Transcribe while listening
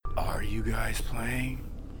you guys playing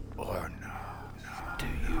or no? Do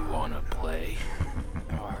you want to play?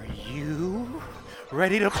 Are you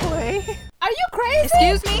ready to play? Are you crazy?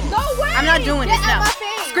 Excuse me? No way! I'm not doing Get this out now. my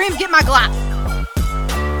face. Screams, get my Glock.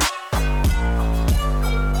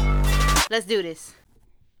 Let's do this.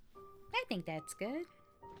 I think that's good.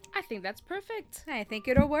 I think that's perfect. I think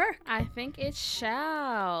it'll work. I think it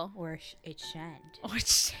shall. Or it shan't. Or it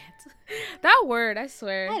shan't. That word, I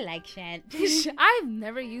swear. I like shan't. I've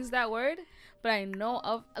never used that word, but I know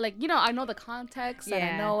of, like, you know, I know the context and I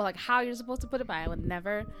Yeah. know, like, how you're supposed to put it, but I would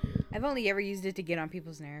never. I've only ever used it to get on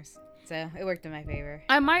people's nerves. So it worked in my favor.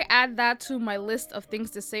 I might add that to my list of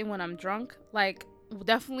things to say when I'm drunk. Like,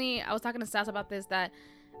 definitely, I was talking to Sass about this, that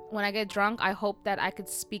when I get drunk, I hope that I could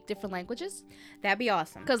speak different languages. That'd be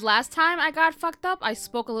awesome. Because last time I got fucked up, I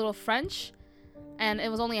spoke a little French, and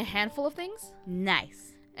it was only a handful of things. Nice.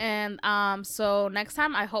 And so next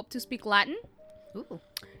time I hope to speak Latin. Ooh.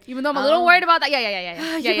 Even though I'm a little worried about that.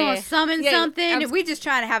 Yeah. You're going to summon something? I'm- We just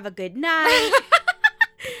trying to have a good night.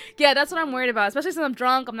 Yeah, that's what I'm worried about. Especially since I'm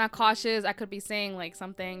drunk, I'm not cautious. I could be saying like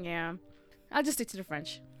something. Yeah, I'll just stick to the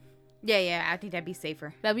French. yeah, I think that'd be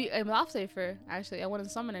safer. That'd be a lot safer. Actually, I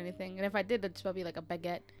wouldn't summon anything. And if I did, it'd just probably like a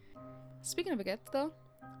baguette. Speaking of baguettes, though,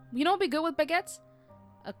 you know what'd be good with baguettes?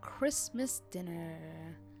 A Christmas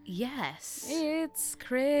dinner. Yes. It's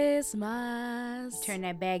Christmas. Turn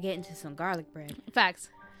that baguette into some garlic bread. Facts.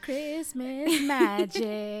 Christmas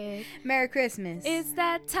magic. Merry Christmas. It's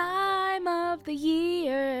that time of the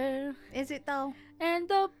year. Is it though? And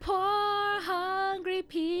the poor, hungry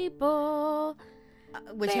people,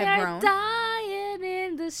 Which they have are grown. dying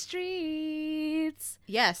in the streets.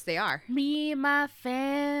 Yes, they are. Me and my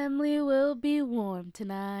family will be warm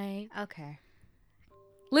tonight. Okay.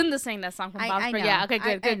 Linda sang that song from Bob's I Burgers. know. Yeah, okay, good,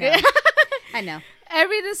 I good, know. good. I know.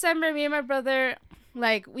 Every December, me and my brother,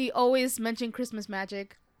 like, we always mention Christmas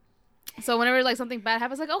magic. So whenever, like, something bad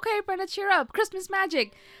happens, like, okay, Brenda, cheer up. Christmas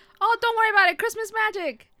magic. Oh, don't worry about it. Christmas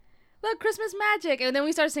magic. Look, Christmas magic. And then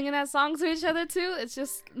we start singing that song to each other, too. It's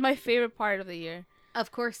just my favorite part of the year.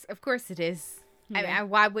 Of course it is. Yeah.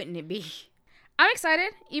 Why wouldn't it be? I'm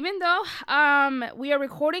excited, even though we are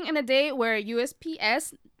recording in a day where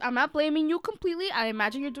USPS, I'm not blaming you completely. I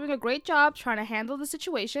imagine you're doing a great job trying to handle the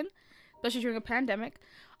situation, especially during a pandemic.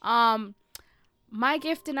 My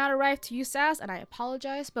gift did not arrive to you, Sass, and I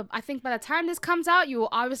apologize. But I think by the time this comes out, you will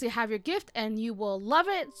obviously have your gift and you will love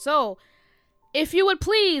it. So if you would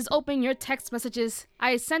please open your text messages,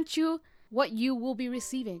 I sent you what you will be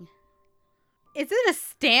receiving. Is it a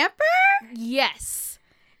stamper? Yes.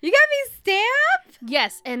 You got me stamped?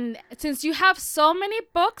 Yes, and since you have so many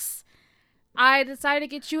books, I decided to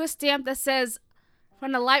get you a stamp that says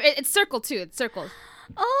from the library. It's circled too. It's circled.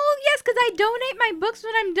 Oh, yes, because I donate my books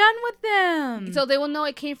when I'm done with them. So they will know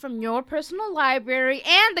it came from your personal library.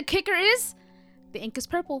 And the kicker is, the ink is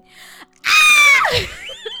purple.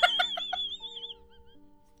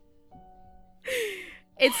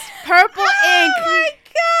 It's purple ink. Oh my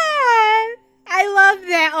god. I love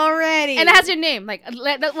that already. And it has your name. Like,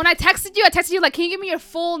 when I texted you like, can you give me your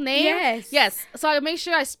full name? Yes. Yes. So I make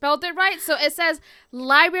sure I spelled it right. So it says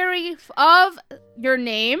library of your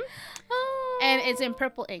name. Oh. And it's in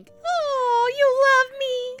purple ink. Oh, you love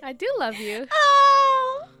me. I do love you.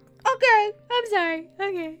 Oh. Okay. I'm sorry.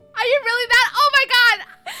 Okay. Are you really that? Oh my god.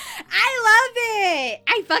 I love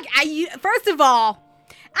it. First of all,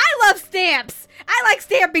 I love stamps. I like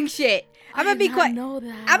stamping shit. I'm gonna be quite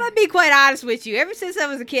honest with you. Ever since I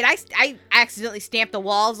was a kid, I accidentally stamped the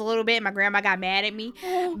walls a little bit. And my grandma got mad at me,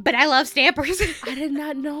 but I love stampers. I did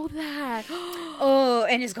not know that. Oh,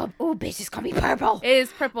 and it's bitch, it's gonna be purple. It is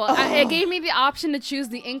purple. It gave me the option to choose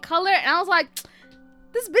the ink color, and I was like,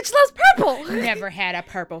 this bitch loves purple. Never had a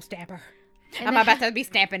purple stamper. And I'm about to be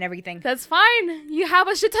stamping everything. That's fine. You have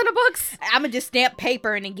a shit ton of books. I'm gonna just stamp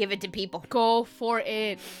paper and then give it to people. Go for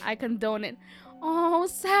it. I condone it. Oh,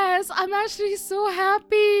 Sass, I'm actually so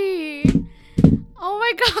happy. Oh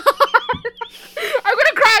my god. I'm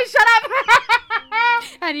gonna cry. Shut up.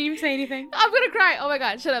 I didn't even say anything. I'm gonna cry. Oh my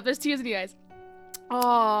god. Shut up. There's tears in your eyes. Oh,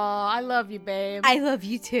 I love you, babe. I love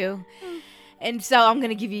you too. And so I'm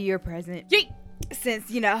gonna give you your present. Yeet. Since,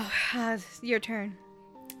 your turn.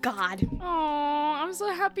 God. Oh, I'm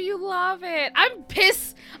so happy you love it. I'm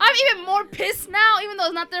pissed. I'm even more pissed now, even though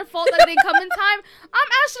it's not their fault that they didn't come in time. I'm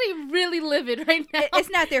actually really livid right now. It's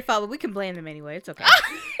not their fault, but we can blame them anyway. It's okay.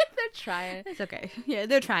 They're trying. It's okay. Yeah,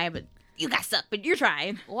 they're trying, but you got sucked, but you're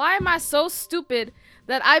trying. Why am I so stupid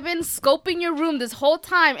that I've been scoping your room this whole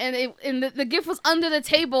time and the gift was under the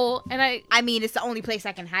table and I mean, it's the only place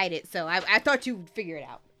I can hide it, so I thought you'd figure it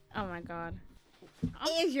out. Oh my god.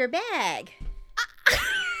 Here's your bag.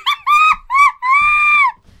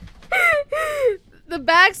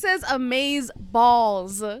 bag says Amaze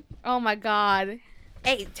Balls. Oh my god.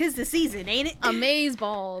 Hey, 'tis the season, ain't it? Amaze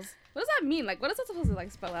Balls. What does that mean? Like, what is that supposed to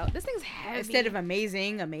like spell out? This thing's heavy. Instead of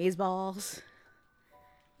amazing, amaze balls.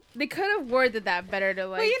 They could have worded that better to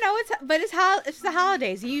like. Well, you know, it's the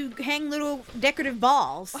holidays. You hang little decorative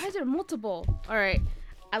balls. Why is there multiple? All right,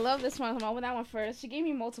 I love this one. I'm on with that one first. She gave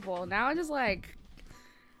me multiple. Now I just like.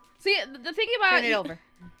 See, the thing about Turn it over.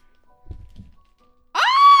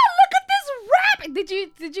 Oh, look at this rap! Did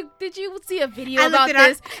you see a video about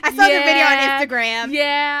this? I saw the video on Instagram.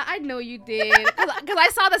 Yeah, I know you did. Because I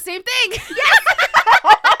saw the same thing. Yes!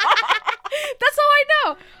 That's how I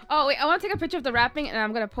know. Oh, wait, I want to take a picture of the wrapping, and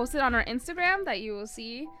I'm going to post it on our Instagram that you will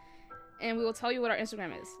see. And we will tell you what our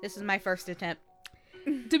Instagram is. This is my first attempt.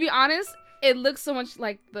 To be honest, it looks so much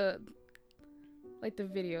like the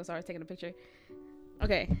video. Sorry, I was taking a picture.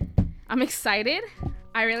 Okay. I'm excited.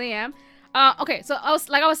 I really am. Okay, so I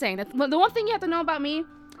was saying, that the one thing you have to know about me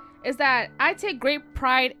is that I take great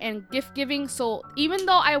pride in gift giving. So even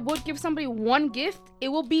though I would give somebody one gift, it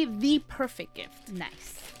will be the perfect gift.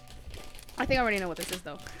 Nice. I think I already know what this is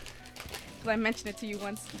though, because I mentioned it to you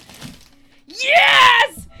once.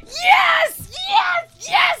 Yes! Yes! Yes!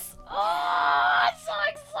 Yes! Oh, I'm so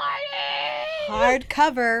excited!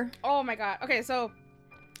 Hardcover. Oh my god. Okay, so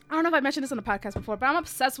I don't know if I mentioned this on the podcast before, but I'm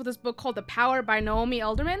obsessed with this book called The Power by Naomi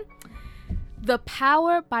Alderman. The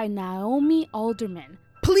Power by Naomi Alderman.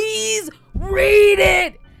 Please read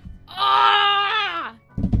it. Ah!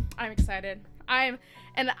 I'm excited. And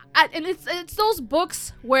it's those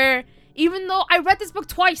books where even though I read this book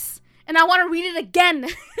twice and I want to read it again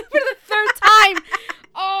for the third time.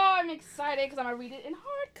 Oh, I'm excited because I'm gonna read it in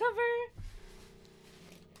hardcover.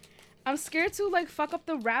 I'm scared to like fuck up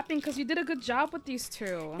the wrapping because you did a good job with these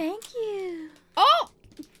two. Thank you. Oh!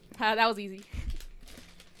 That was easy.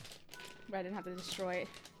 But I didn't have to destroy it.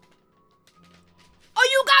 Oh,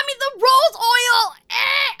 you got me the rose oil!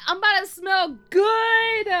 I'm about to smell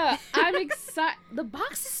good! I'm excited. The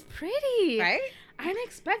box is pretty. Right? I didn't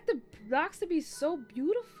expect the box to be so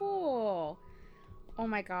beautiful. Oh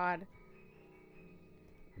my god.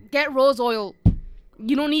 Get rose oil.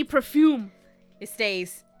 You don't need perfume. It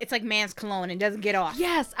stays. It's like man's cologne. It doesn't get off.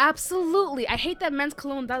 Yes, absolutely. I hate that men's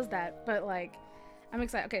cologne does that, but like, I'm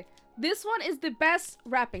excited. Okay, this one is the best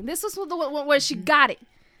wrapping. This is the one where she got it.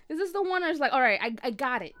 This is the one where it's like, all right, I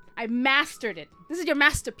got it. I mastered it. This is your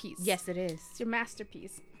masterpiece. Yes, it is. It's your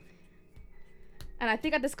masterpiece. And I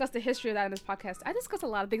think I discussed the history of that in this podcast. I discuss a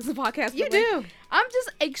lot of things in the podcast. You like, do. I'm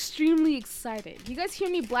just extremely excited. You guys hear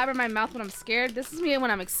me blabber my mouth when I'm scared? This is me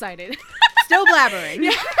when I'm excited. Still blabbering.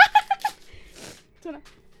 Yeah.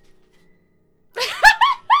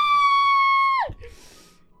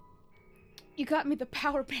 You got me the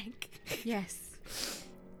power bank. Yes.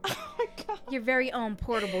 Oh my god. Your very own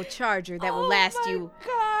portable charger that will last you. Oh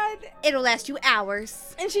my god. It'll last you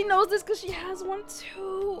hours. And she knows this because she has one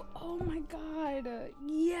too. Oh my god.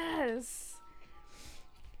 Yes.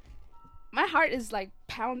 My heart is like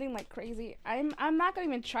pounding like crazy. I'm not gonna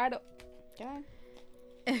even try to. Can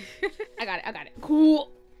I? I got it.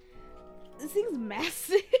 Cool. This thing's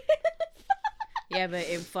massive. Yeah, but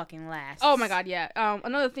it fucking lasts. Oh my god, yeah.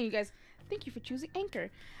 Another thing, you guys. Thank you for choosing Anchor.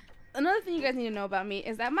 Another thing you guys need to know about me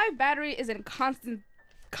is that my battery is in constant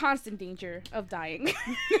danger of dying.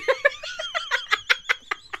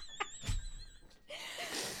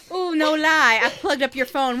 Oh, no lie. I've plugged up your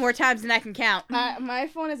phone more times than I can count. My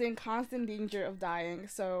phone is in constant danger of dying,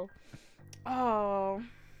 so... Oh.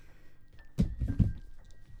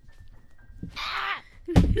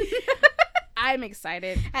 I'm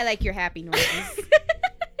excited. I like your happy noises.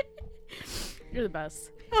 You're the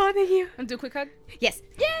best. Oh, thank you. Want to do a quick hug? Yes.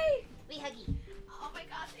 Yay! We huggy. Oh my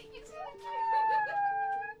god, thank you so much.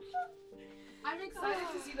 I'm excited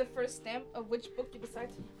to see the first stamp of which book you decide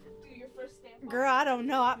to do your first stamp on. Girl, I don't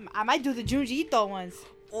know. I might do the Junji Ito ones.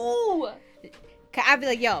 Ooh! I'll be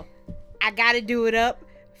like, yo, I gotta do it up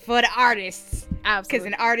for the artists. Absolutely. Because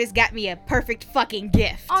an artist got me a perfect fucking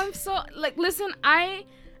gift. I'm so, like, listen, I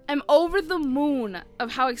am over the moon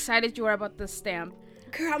of how excited you are about this stamp.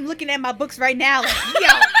 Girl, I'm looking at my books right now like, yo,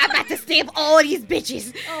 I'm about to stamp all these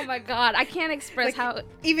bitches. Oh my god, I can't express Like, how...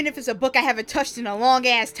 even if it's a book I haven't touched in a long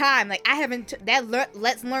ass time, like I haven't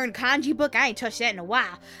Let's Learn Kanji book, I ain't touched that in a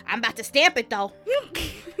while. I'm about to stamp it though.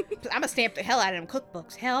 I'm gonna stamp the hell out of them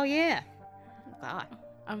cookbooks. Hell yeah. Oh, God,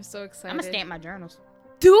 I'm so excited. I'm gonna stamp my journals.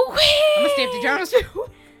 Do it! I'm gonna stamp the journals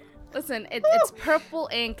too. Listen, it's purple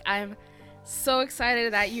ink. I'm so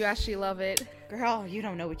excited that you actually love it. Girl, you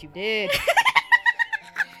don't know what you did.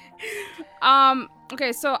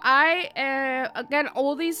 Okay, so again,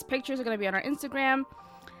 all these pictures are gonna be on our Instagram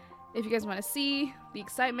if you guys want to see the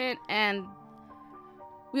excitement. And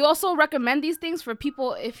We also recommend these things for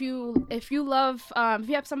people if you love if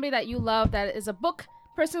you have somebody that you love that is a book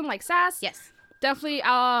person like Sass. Yes. Definitely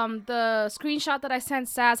the screenshot that I sent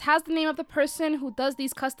Sass has the name of the person who does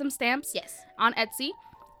these custom stamps. Yes. On Etsy.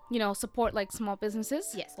 You know, support like small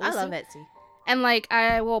businesses. Yes. Also. I love Etsy. And like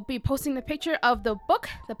I will be posting the picture of the book,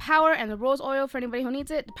 the power, and the rose oil for anybody who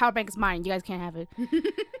needs it. The power bank is mine. You guys can't have it.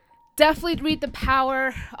 Definitely read the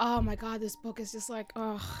power. Oh my god, this book is just like,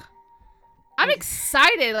 ugh. I'm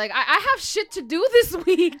excited. Like I have shit to do this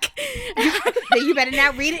week. Then you better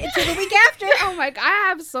not read it until the week after. Oh my god, I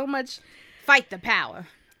have so much. Fight the power.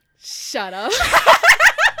 Shut up.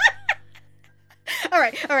 All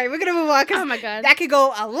right. We're gonna move on. Oh my god, that could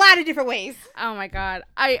go a lot of different ways. Oh my god,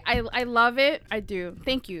 I love it. I do.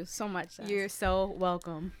 Thank you so much. Sass. You're so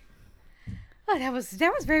welcome. Oh, that was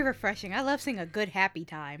very refreshing. I love seeing a good happy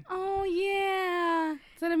time. Oh yeah.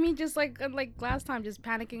 Instead of me just like last time, just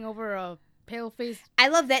panicking over a pale face. I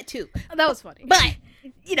love that too. That was funny. But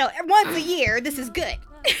once a year, this is good.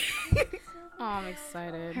 Oh, I'm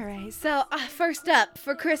excited. All right. So first up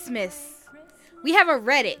for Christmas, we have a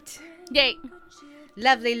Reddit. Yay.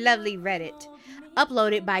 Lovely Reddit.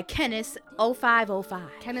 Uploaded by Kenneth0505.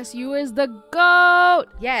 Kenneth, you is the GOAT.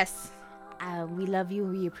 Yes. We love you.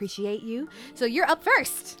 We appreciate you. So you're up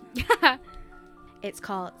first. It's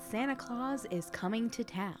called Santa Claus is Coming to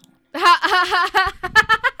Town.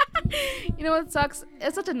 You know what sucks?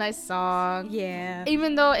 It's such a nice song. Yeah.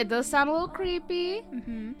 Even though it does sound a little creepy.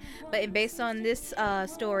 Mm-hmm. But based on this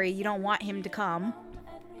story, you don't want him to come.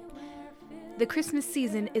 The Christmas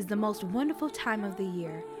season is the most wonderful time of the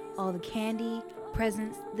year. All the candy,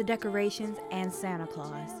 presents, the decorations, and Santa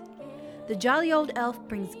Claus. The jolly old elf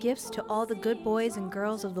brings gifts to all the good boys and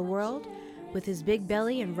girls of the world with his big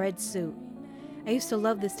belly and red suit. I used to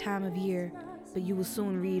love this time of year, but you will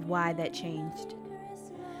soon read why that changed.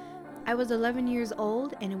 I was 11 years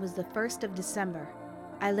old, and it was the 1st of December.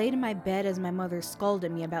 I laid in my bed as my mother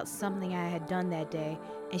scolded me about something I had done that day,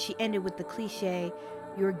 and she ended with the cliche,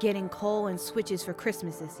 "You're getting coal and switches for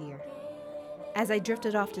Christmas this year." As I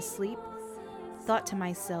drifted off to sleep, thought to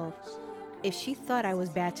myself, if she thought I was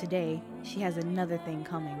bad today, she has another thing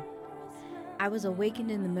coming. I was awakened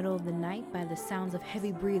in the middle of the night by the sounds of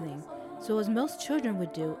heavy breathing, so as most children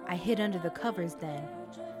would do, I hid under the covers then.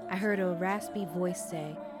 I heard a raspy voice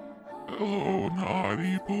say, "Hello,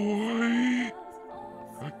 naughty boy.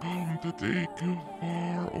 I come to take you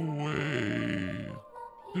far away.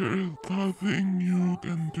 There's nothing you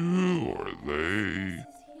can do or say.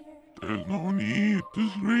 There's no need to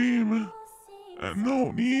scream and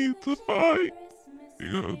no need to fight,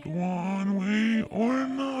 because one way or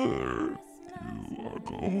another, you are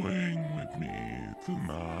going with me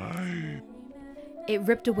tonight." It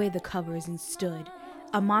ripped away the covers and stood,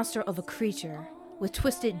 a monster of a creature, with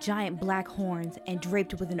twisted giant black horns and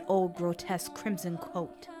draped with an old grotesque crimson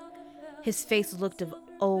coat. His face looked of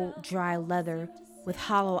old dry leather with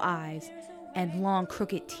hollow eyes and long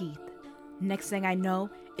crooked teeth. Next thing I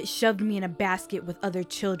know, it shoved me in a basket with other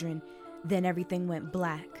children, then everything went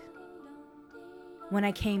black. When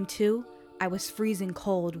I came to, I was freezing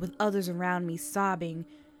cold with others around me sobbing.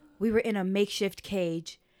 We were in a makeshift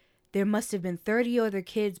cage. There must have been 30 other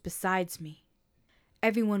kids besides me.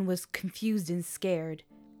 Everyone was confused and scared.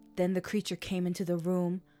 Then the creature came into the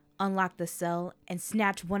room, unlocked the cell, and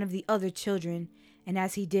snapped one of the other children, and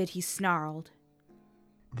as he did, he snarled,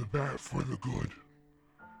 "The bad for the good.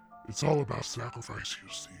 It's all about sacrifice, you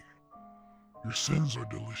see. Your sins are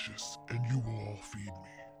delicious, and you will all feed me."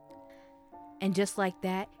 And just like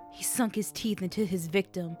that, he sunk his teeth into his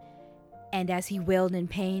victim, and as he wailed in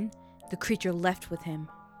pain, the creature left with him.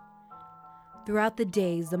 Throughout the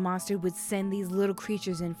days, the monster would send these little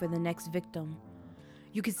creatures in for the next victim.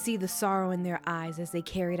 You could see the sorrow in their eyes as they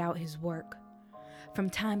carried out his work. From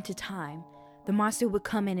time to time, the monster would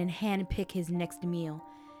come in and handpick his next meal,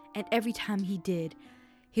 and every time he did,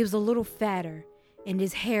 he was a little fatter, and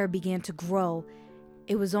his hair began to grow.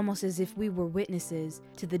 It was almost as if we were witnesses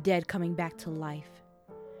to the dead coming back to life.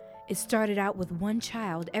 It started out with one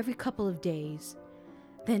child every couple of days,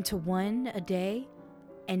 then to one a day,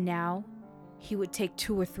 and now he would take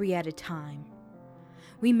 2 or 3 at a time.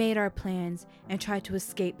 We made our plans and tried to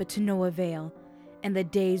escape, but to no avail, and the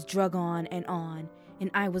days drug on, and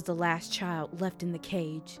I was the last child left in the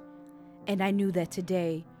cage, and I knew that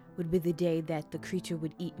today would be the day that the creature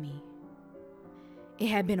would eat me. It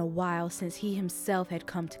had been a while since he himself had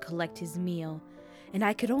come to collect his meal, and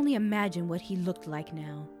I could only imagine what he looked like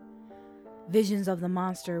now. Visions of the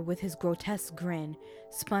monster with his grotesque grin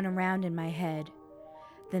spun around in my head.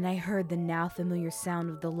 Then I heard the now familiar sound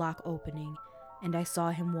of the lock opening, and I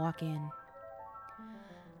saw him walk in.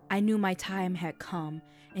 I knew my time had come,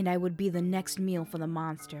 and I would be the next meal for the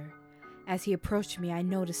monster. As he approached me, I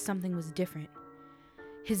noticed something was different.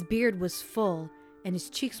 His beard was full, and his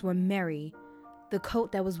cheeks were merry, the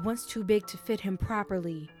coat that was once too big to fit him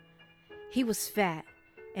properly. He was fat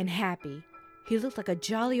and happy. He looked like a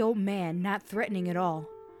jolly old man, not threatening at all.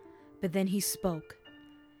 But then he spoke.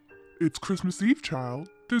 It's Christmas Eve, child.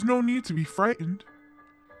 There's no need to be frightened.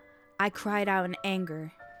 I cried out in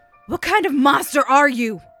anger. What kind of monster are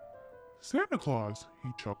you? Santa Claus, he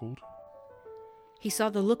chuckled. He saw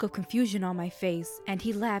the look of confusion on my face, and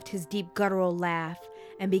he laughed his deep guttural laugh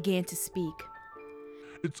and began to speak.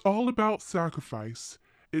 It's all about sacrifice.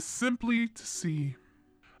 It's simply to see.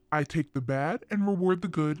 I take the bad and reward the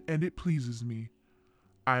good, and it pleases me.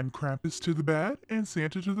 I am Krampus to the bad and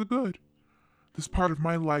Santa to the good. This part of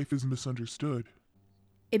my life is misunderstood.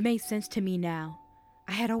 It made sense to me now.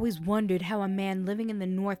 I had always wondered how a man living in the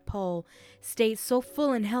North Pole stayed so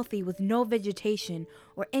full and healthy with no vegetation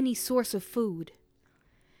or any source of food.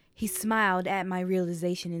 He smiled at my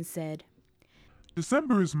realization and said,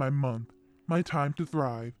 December is my month, my time to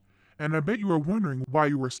thrive, and I bet you are wondering why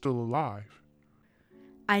you are still alive.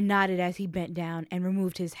 I nodded as he bent down and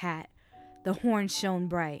removed his hat. The horns shone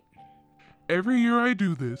bright. Every year I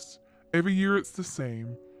do this. Every year it's the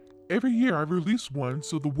same. Every year I release one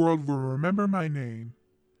so the world will remember my name.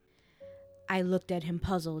 I looked at him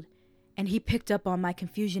puzzled, and he picked up on my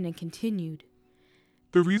confusion and continued.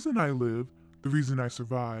 The reason I live, the reason I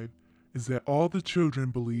survive, is that all the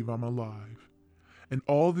children believe I'm alive. And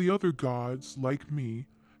all the other gods, like me,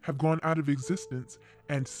 have gone out of existence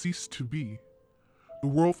and ceased to be. The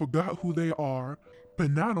world forgot who they are,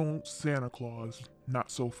 but not on Santa Claus, not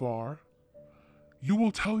so far. You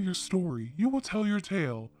will tell your story, you will tell your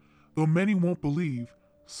tale, though many won't believe,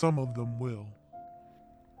 some of them will.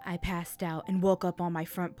 I passed out and woke up on my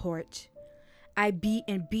front porch. I beat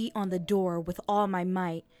and beat on the door with all my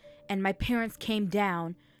might, and my parents came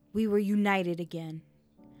down. We were united again.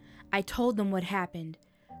 I told them what happened,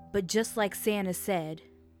 but just like Santa said,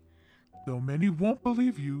 though many won't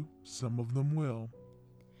believe you, some of them will.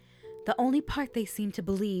 The only part they seemed to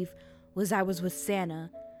believe was I was with Santa.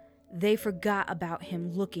 They forgot about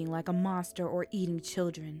him looking like a monster or eating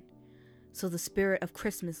children. So the spirit of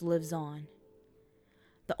Christmas lives on.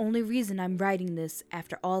 The only reason I'm writing this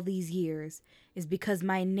after all these years is because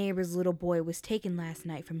my neighbor's little boy was taken last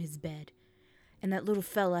night from his bed, and that little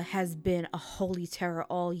fella has been a holy terror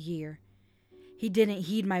all year. He didn't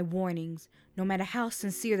heed my warnings, no matter how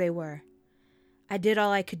sincere they were. I did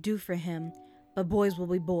all I could do for him, but boys will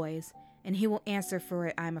be boys, and he will answer for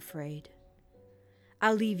it, I'm afraid.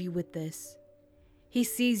 I'll leave you with this. He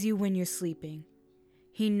sees you when you're sleeping.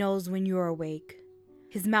 He knows when you're awake.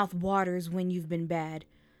 His mouth waters when you've been bad,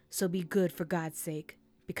 so be good for God's sake,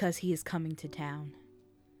 because he is coming to town.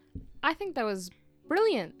 I think that was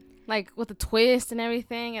brilliant. Like, with the twist and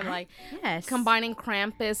everything, and like Yes. combining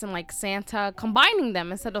Krampus and like Santa, combining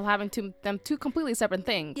them instead of having them two completely separate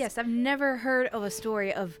things. Yes, I've never heard of a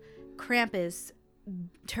story of Krampus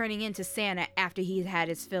turning into Santa after he's had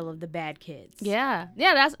his fill of the bad kids. Yeah,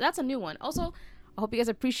 that's a new one. Also, I hope you guys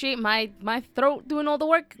appreciate my throat doing all the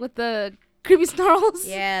work with the creepy snarls.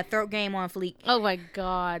 Yeah, throat game on fleek. Oh my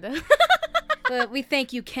god. But we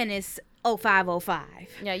thank you, Kenneth0505.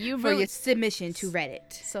 Yeah, you for really your submission to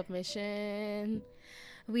Reddit. submission.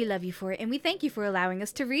 We love you for it, and we thank you for allowing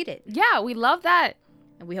us to read it. Yeah, we love that.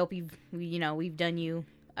 And we hope we've done you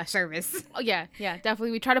a service. Oh yeah,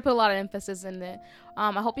 definitely. We try to put a lot of emphasis in it.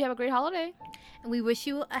 I hope you have a great holiday And we wish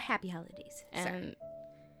you a happy holidays. and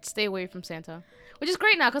stay away from Santa, which is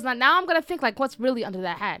great now because now I'm gonna think like what's really under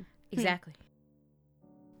that hat. Exactly.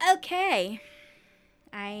 Okay.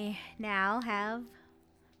 I now have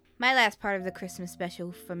my last part of the Christmas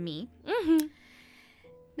special for me. Mm-hmm.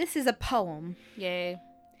 This is a poem. Yay,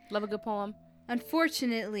 love a good poem.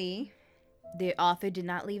 Unfortunately, the author did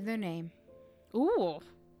not leave their name. Ooh.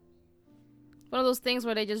 One of those things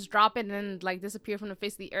where they just drop it and then like disappear from the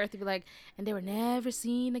face of the earth. To be like, and they were never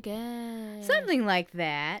seen again. Something like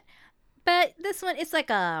that. But this one, it's like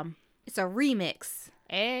it's a remix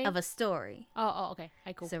of a story. Oh, okay.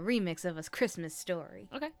 Cool. It's a remix of a Christmas story.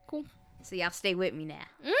 Okay, cool. So y'all stay with me now.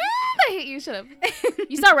 I hate you. Shut up.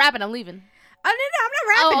 You start rapping, I'm leaving. Oh, no, I'm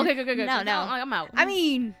not rapping. Oh, okay, good. No. I'm out. I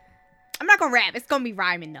mean, I'm not gonna rap. It's gonna be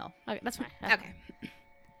rhyming, though. Okay, that's fine. Okay.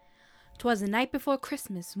 'Twas the night before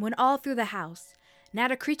Christmas, when all through the house,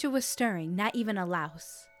 not a creature was stirring, not even a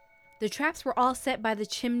louse. The traps were all set by the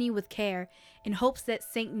chimney with care, in hopes that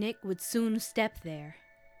Saint Nick would soon step there.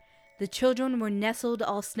 The children were nestled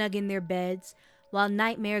all snug in their beds, while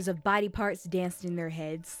nightmares of body parts danced in their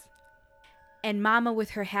heads. And Mama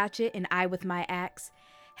with her hatchet and I with my axe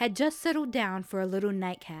had just settled down for a little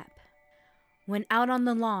nightcap. When out on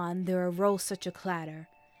the lawn there arose such a clatter,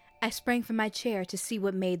 I sprang from my chair to see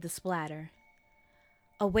what made the splatter.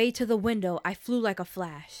 Away to the window I flew like a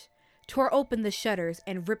flash, tore open the shutters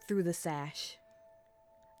and ripped through the sash.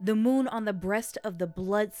 The moon on the breast of the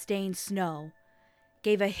blood-stained snow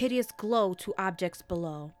gave a hideous glow to objects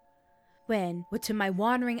below, when, what to my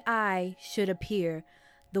wandering eye should appear,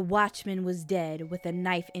 the watchman was dead with a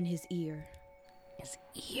knife in his ear. His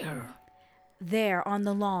ear. There on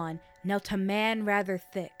the lawn knelt a man rather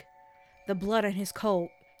thick. The blood on his coat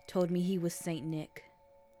told me he was Saint Nick.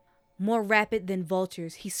 More rapid than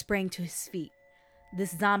vultures, he sprang to his feet.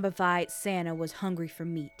 This zombified Santa was hungry for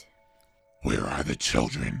meat. Where are the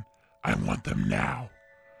children? I want them now.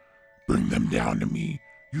 Bring them down to me,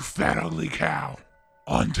 you fat ugly cow.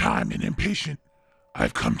 On time and impatient,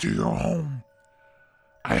 I've come to your home.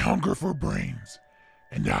 I hunger for brains,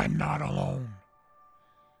 and I'm not alone.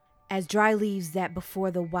 As dry leaves that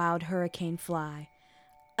before the wild hurricane fly,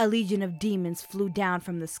 a legion of demons flew down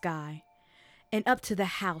from the sky, and up to the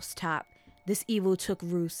housetop this evil took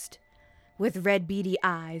roost, with red beady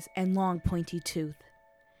eyes and long pointy tooth.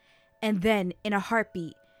 And then, in a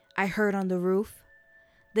heartbeat, I heard on the roof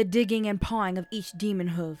the digging and pawing of each demon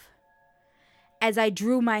hoof. As I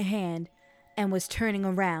drew my hand and was turning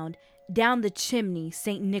around, down the chimney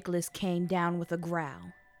St. Nicholas came down with a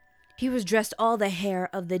growl. He was dressed all the hair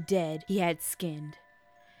of the dead he had skinned.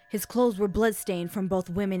 His clothes were bloodstained from both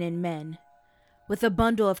women and men. With a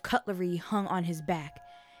bundle of cutlery hung on his back,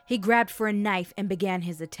 he grabbed for a knife and began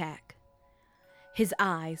his attack. His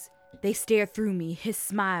eyes, they stared through me, his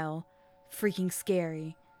smile, freaking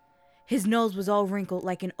scary. His nose was all wrinkled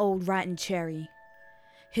like an old rotten cherry.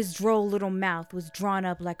 His droll little mouth was drawn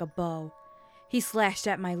up like a bow. He slashed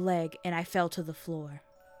at my leg and I fell to the floor.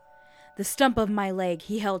 The stump of my leg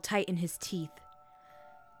he held tight in his teeth,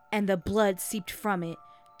 and the blood seeped from it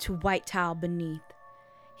to white tile beneath.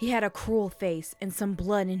 He had a cruel face and some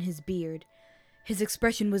blood in his beard. His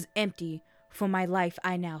expression was empty, for my life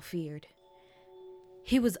I now feared.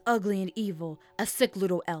 He was ugly and evil, a sick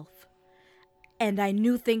little elf, and I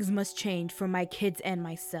knew things must change for my kids and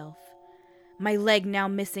myself. My leg now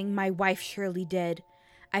missing, my wife surely dead,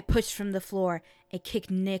 I pushed from the floor and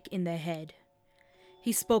kicked Nick in the head.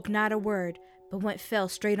 He spoke not a word, but fell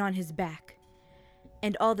straight on his back,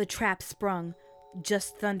 and all the traps sprung,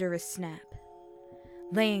 just thunderous snap.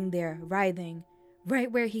 Laying there, writhing,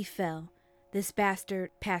 right where he fell, this bastard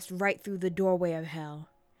passed right through the doorway of hell.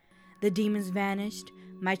 The demons vanished,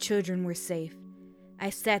 my children were safe. I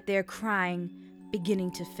sat there crying,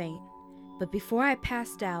 beginning to faint. But before I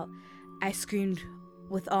passed out, I screamed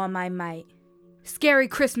with all my might, "Scary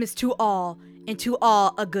Christmas to all, and to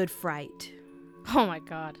all a good fright." Oh my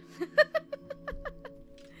god.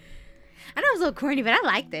 I know it was a little corny, but I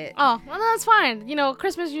liked it. Oh, well, that's fine. You know,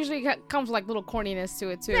 Christmas usually comes with like little corniness to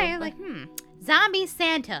it too. Yeah, like, zombie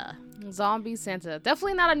Santa. Zombie Santa.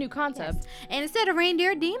 Definitely not a new concept. Yes. And instead of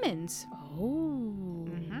reindeer, demons. Oh,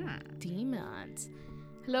 demons.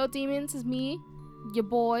 Hello, demons. It's me, your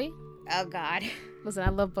boy. Oh, God. Listen, I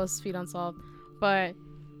love BuzzFeed Unsolved, but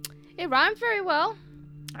it rhymed very well.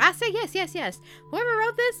 I say yes. Whoever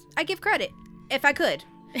wrote this, I give credit. If I could.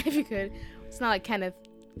 If you could. It's not like Kenneth.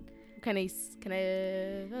 Kenneth.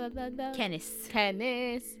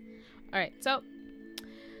 Alright, so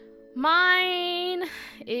mine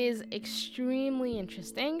is extremely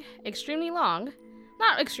interesting. Extremely long.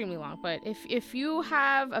 Not extremely long, but if you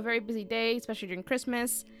have a very busy day, especially during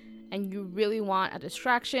Christmas, and you really want a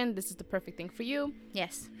distraction, this is the perfect thing for you.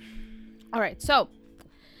 Yes. Alright, so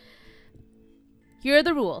here are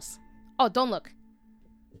the rules. Oh, don't look.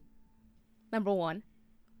 Number 1.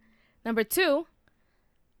 Number 2,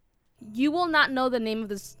 you will not know the name of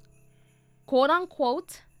this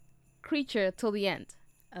quote-unquote creature till the end.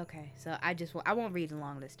 Okay, so I won't read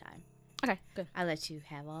along this time. Okay, good. I'll let you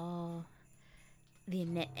have all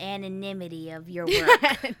the anonymity of your work.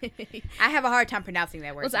 I have a hard time pronouncing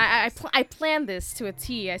that word. Listen, I planned this to a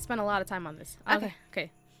T. I spent a lot of time on this.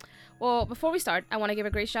 Okay. Well, before we start, I want to give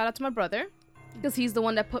a great shout out to my brother, because he's the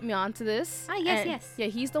one that put me onto this. Oh, yes. Yeah,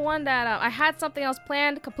 he's the one that I had something else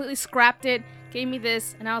planned, completely scrapped it, gave me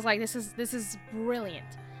this, and I was like, this is brilliant.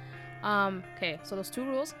 Okay, so those 2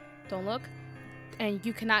 rules: don't look, and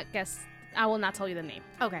you cannot guess. I will not tell you the name.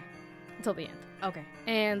 Okay. Until the end. Okay.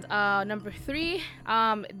 And number 3,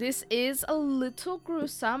 this is a little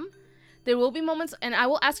gruesome. There will be moments, and I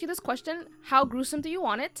will ask you this question: how gruesome do you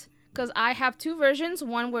want it? Because I have 2 versions.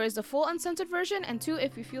 1 where it's the full uncensored version, and 2,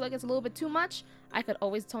 if you feel like it's a little bit too much, I could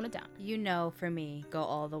always tone it down. You know, for me, go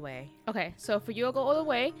all the way. Okay, so for you, I'll go all the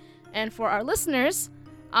way. And for our listeners,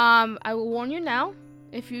 I will warn you now,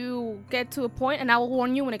 if you get to a point, and I will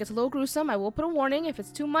warn you when it gets a little gruesome. I will put a warning. If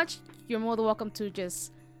it's too much, you're more than welcome to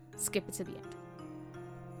just skip it to the end.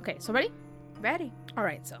 Okay, so ready? Ready. All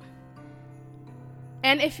right, so.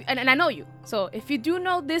 And I know you. So if you do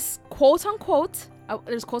know this quote unquote,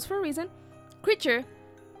 there's quotes for a reason, creature,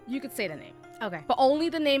 you could say the name. Okay. But only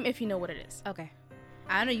the name if you know what it is. Okay.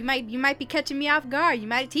 I don't know. You might be catching me off guard. You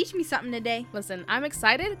might teach me something today. Listen, I'm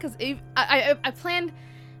excited because I planned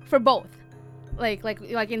for both. Like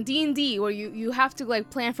in D&D where you have to like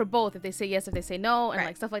plan for both. If they say yes, if they say no, and Right.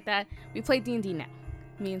 like stuff like that. We play D&D now.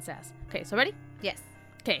 Me and Sass. Okay, so ready? Yes.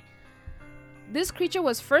 Okay. This creature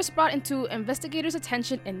was first brought into investigators'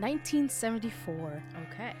 attention in 1974.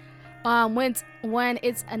 Okay. When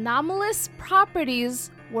its anomalous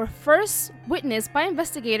properties were first witnessed by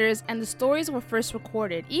investigators and the stories were first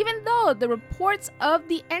recorded, even though the reports of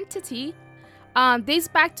the entity dates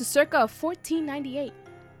back to circa 1498.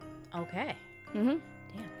 Okay. Mm-hmm.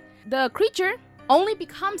 Damn. The creature only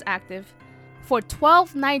becomes active for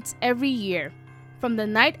 12 nights every year, from the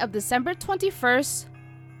night of December 21st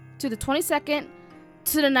to the 22nd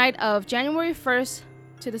to the night of January 1st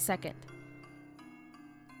to the 2nd.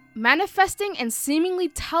 Manifesting and seemingly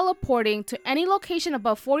teleporting to any location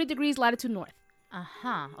above 40 degrees latitude north.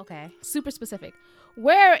 Okay. Super specific.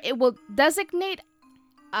 Where it will designate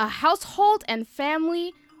a household and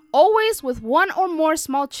family, always with one or more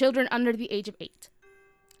small children under the age of 8.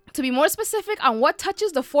 To be more specific on what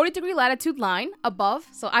touches the 40-degree latitude line above,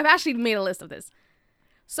 so I've actually made a list of this.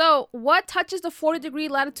 So what touches the 40-degree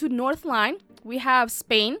latitude north line? We have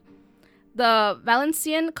Spain, the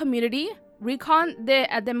Valencian community, Rincon de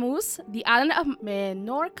Ademuz, the island of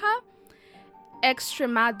Menorca,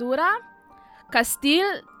 Extremadura,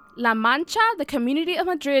 Castile-La Mancha, the community of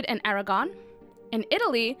Madrid and Aragon. In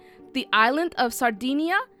Italy, the island of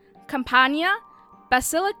Sardinia, Campania,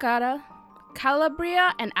 Basilicata,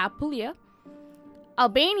 Calabria, and Apulia.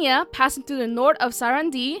 Albania, passing through the north of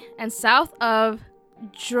Sarandi and south of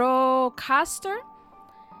Drocastor.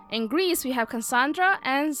 In Greece, we have Cassandra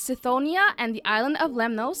and Sithonia and the island of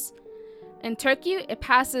Lemnos. In Turkey, it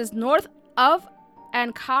passes north of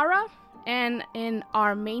Ankara. And in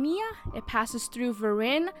Armenia, it passes through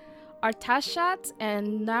Varin, Artashat,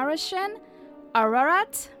 and Narashen,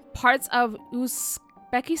 Ararat, parts of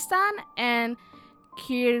Uzbekistan, and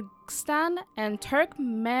Kyrgyzstan, and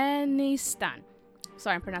Turkmenistan.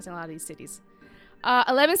 Sorry, I'm pronouncing a lot of these cities.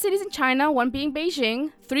 11 cities in China, 1 being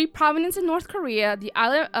Beijing, 3 provinces in North Korea, the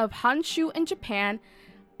island of Honshu in Japan,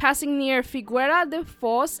 passing near Figueira de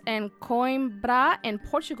Foz and Coimbra in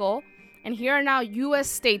Portugal. And here are now U.S.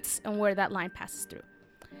 states and where that line passes through.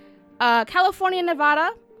 California,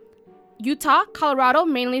 Nevada, Utah, Colorado,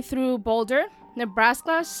 mainly through Boulder,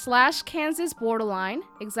 Nebraska/Kansas borderline,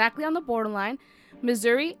 exactly on the borderline,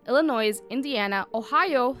 Missouri, Illinois, Indiana,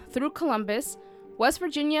 Ohio, through Columbus, West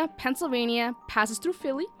Virginia, Pennsylvania, passes through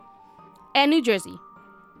Philly, and New Jersey.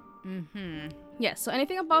 Mm-hmm. Yes, so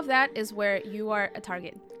anything above that is where you are a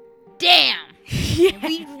target. Damn. Yeah.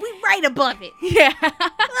 We right above it. Yeah.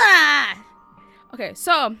 Ah. Okay,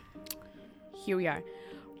 so here we are.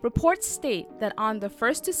 Reports state that on the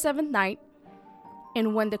 1st to 7th night,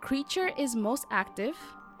 and when the creature is most active,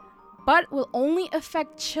 but will only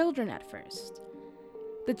affect children at first.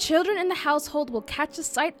 The children in the household will catch a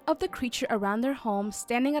sight of the creature around their home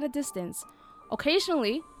standing at a distance.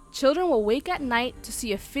 Occasionally, children will wake at night to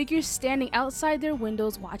see a figure standing outside their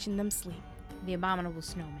windows watching them sleep. The abominable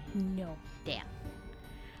snowman. No. Damn.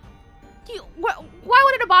 Why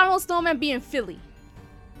would an abominable snowman be in Philly?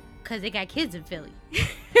 Because they got kids in Philly.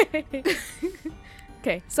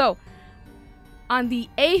 Okay, so on the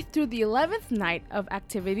 8th through the 11th night of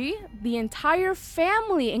activity, the entire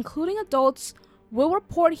family, including adults, will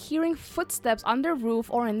report hearing footsteps on their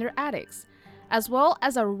roof or in their attics, as well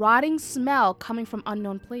as a rotting smell coming from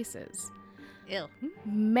unknown places. Ew.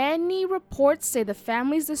 Many reports say the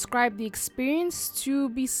families describe the experience to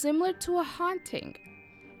be similar to a haunting,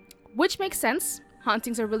 which makes sense.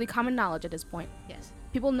 Hauntings are really common knowledge at this point. Yes.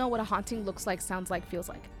 People know what a haunting looks like, sounds like, feels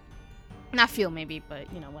like. Not feel maybe,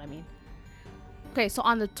 but you know what I mean. Okay, so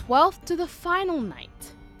on the 12th to the final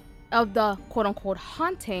night of the quote-unquote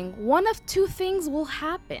haunting, one of two things will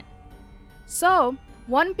happen. So,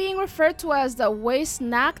 one being referred to as the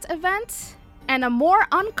Weissnacht event, and a more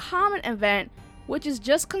uncommon event, which is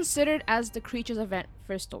just considered as the creature's event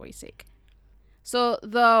for story's sake. So,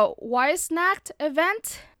 the Weissnacht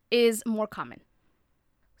event is more common.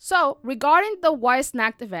 So, regarding the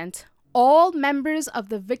Weissnacht event, all members of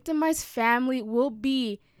the victimized family will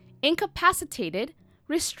be incapacitated,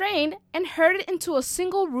 restrained, and herded into a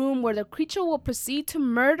single room where the creature will proceed to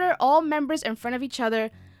murder all members in front of each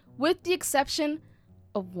other, with the exception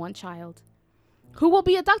of one child who will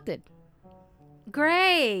be abducted.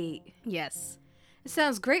 Great. Yes. It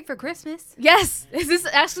sounds great for Christmas. Yes. This is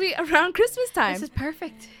actually around Christmas time. This is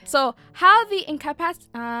perfect. So, how the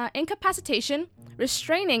incapacitation,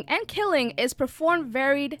 restraining, and killing is performed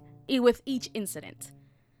varied with each incident.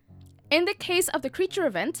 In the case of the creature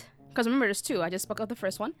event, because remember there's two, I just spoke of the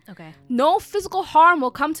first one, Okay. no physical harm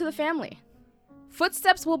will come to the family.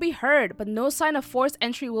 Footsteps will be heard, but no sign of forced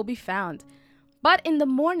entry will be found. But in the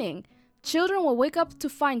morning, children will wake up to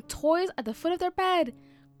find toys at the foot of their bed,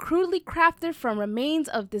 crudely crafted from remains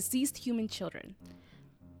of deceased human children.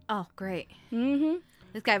 Oh, great. Mm-hmm.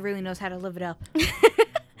 This guy really knows how to live it up.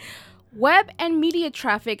 Web and media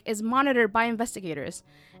traffic is monitored by investigators,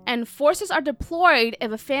 and forces are deployed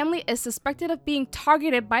if a family is suspected of being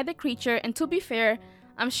targeted by the creature. And to be fair,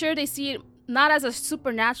 I'm sure they see it not as a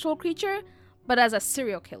supernatural creature, but as a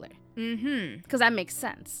serial killer. Mm-hmm. Because that makes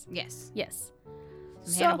sense. Yes. Yes.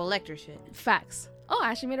 Some Hannibal Lecter shit. Facts. Oh,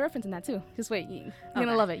 I actually made a reference in that too. Just wait. You're Okay.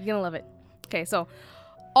 gonna love it. You're gonna love it. Okay, so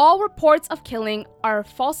all reports of killing are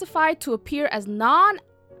falsified to appear as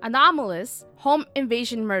non-anomalous home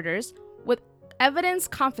invasion murders with evidence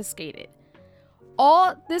confiscated.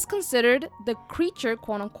 All this considered, the creature,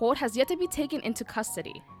 quote unquote, has yet to be taken into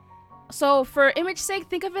custody. So for image sake,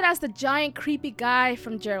 think of it as the giant creepy guy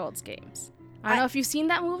from Gerald's Games. I don't know if you've seen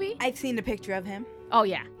that movie. I've seen a picture of him. Oh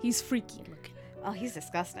yeah, he's freaky looking. Oh, he's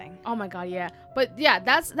disgusting. Oh my god, yeah. But yeah,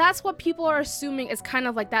 that's what people are assuming is kind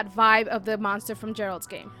of like that vibe of the monster from Gerald's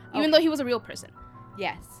Game. Even though he was a real person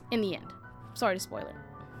Yes. in the end. Sorry to spoil it.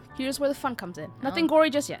 Here's where the fun comes in. Nothing gory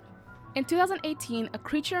just yet. In 2018, a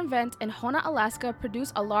creature event in Hoona, Alaska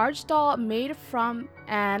produced a large doll made from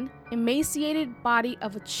an emaciated body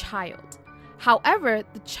of a child. However,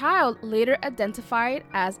 the child, later identified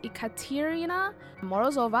as Ekaterina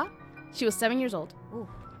Morozova, she was 7 years old, Ooh.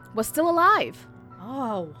 was still alive.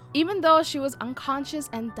 Oh. Even though she was unconscious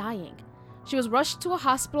and dying. She was rushed to a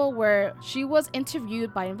hospital where she was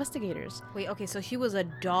interviewed by investigators. Wait, okay, so she was a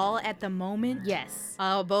doll at the moment? Yes.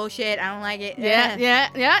 Oh, bullshit. I don't like it. Yeah.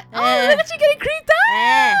 Oh, look at you getting creeped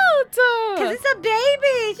out! Because it's a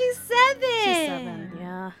baby. She's 7. She's 7,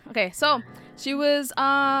 yeah. Okay, so she was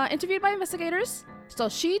interviewed by investigators. So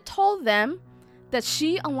she told them that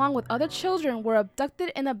she, along with other children, were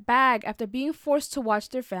abducted in a bag after being forced to watch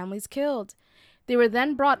their families killed. They were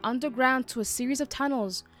then brought underground to a series of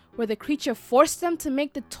tunnels where the creature forced them to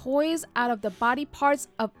make the toys out of the body parts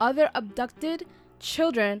of other abducted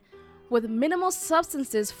children with minimal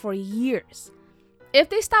substances for years. If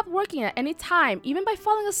they stopped working at any time, even by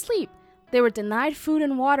falling asleep, they were denied food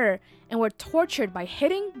and water and were tortured by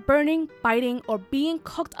hitting, burning, biting, or being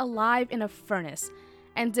cooked alive in a furnace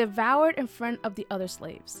and devoured in front of the other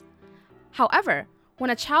slaves. However, when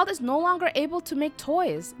a child is no longer able to make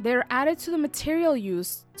toys, they are added to the material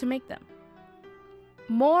used to make them.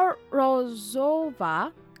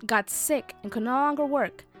 Morozova got sick and could no longer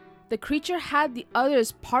work. The creature had the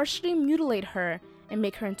others partially mutilate her and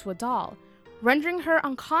make her into a doll, rendering her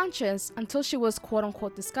unconscious until she was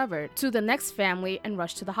quote-unquote discovered to the next family and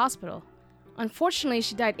rushed to the hospital. Unfortunately,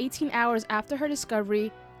 she died 18 hours after her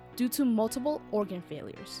discovery due to multiple organ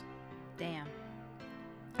failures. Damn.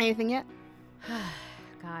 Anything yet?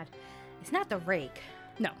 God. It's not the rake.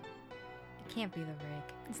 No, It can't be the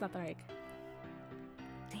rake. it's not the rake.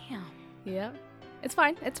 Damn. Yeah, it's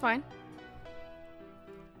fine. It's fine.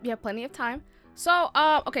 We have plenty of time. So,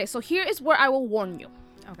 okay, so here is where I will warn you.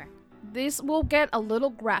 Okay. This will get a little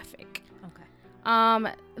graphic.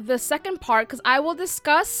 Okay. The second part, because I will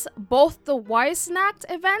discuss both the Weissnacht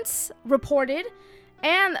events reported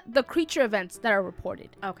and the creature events that are reported.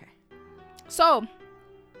 Okay. So,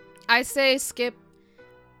 I say skip.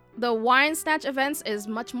 The wine snatch events is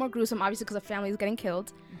much more gruesome, obviously, because a family is getting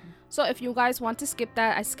killed. So if you guys want to skip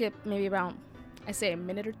that, I skip maybe around, I say a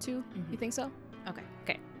minute or two. You think so? Okay.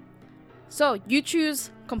 Okay. So you choose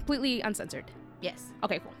completely uncensored. Yes.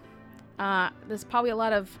 Okay, cool. There's probably a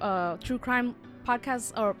lot of true crime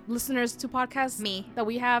podcasts or listeners to podcasts Me. that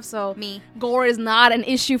we have, so Me. gore is not an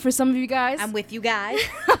issue for some of you guys. I'm with you guys.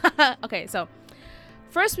 Okay, so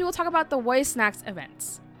first we will talk about the Weissnacht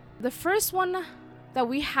events. The first one that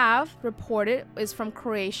we have reported is from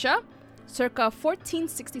Croatia, circa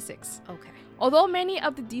 1466. Okay. Although many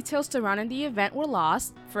of the details surrounding the event were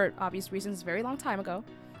lost, for obvious reasons, a very long time ago,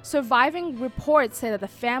 surviving reports say that the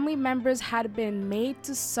family members had been made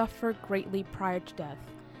to suffer greatly prior to death.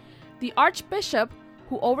 The archbishop,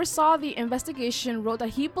 who oversaw the investigation, wrote that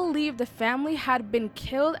he believed the family had been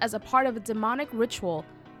killed as a part of a demonic ritual.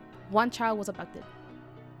 One child was abducted.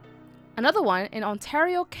 Another one in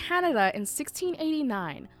Ontario, Canada in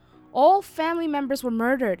 1689. All family members were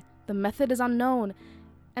murdered. The method is unknown.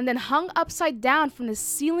 and then hung upside down from the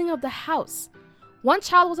ceiling of the house. One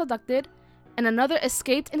child was abducted, and another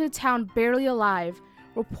escaped into town barely alive,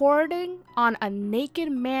 reporting on a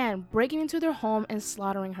naked man breaking into their home and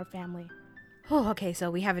slaughtering her family. Oh, okay,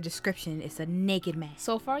 so we have a description. It's a naked man.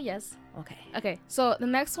 So far, yes. Okay. Okay, so the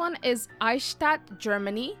next one is Eichstätt,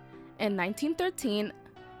 Germany. In 1913,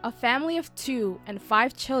 a family of 2 and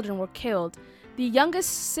 5 children were killed. The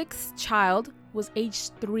youngest 6th child was age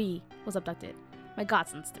 3, was abducted. My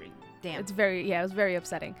godson's 3. Damn. It was very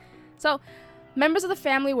upsetting. So, members of the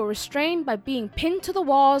family were restrained by being pinned to the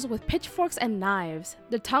walls with pitchforks and knives.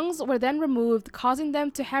 Their tongues were then removed, causing them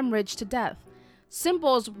to hemorrhage to death.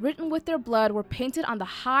 Symbols written with their blood were painted on the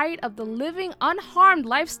hide of the living, unharmed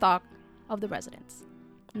livestock of the residents.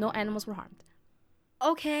 No animals were harmed.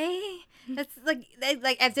 Okay. That's like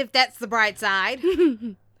as if that's the bright side.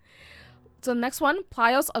 So the next one,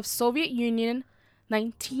 Playos of Soviet Union,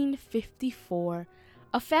 1954.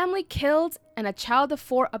 A family killed and a child of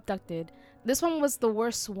 4 abducted. This one was the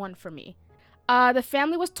worst one for me. The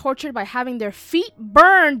family was tortured by having their feet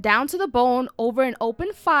burned down to the bone over an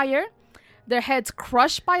open fire, their heads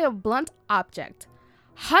crushed by a blunt object.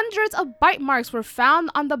 Hundreds of bite marks were found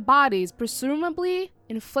on the bodies, presumably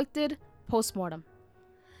inflicted post-mortem.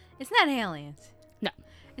 It's not aliens. No.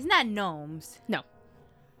 It's not gnomes. No.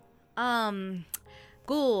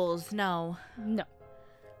 Ghouls. No. No.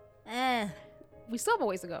 Eh. We still have a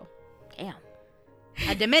ways to go. Damn.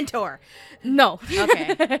 A Dementor. No.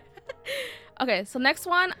 Okay. Okay, so next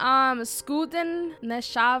one,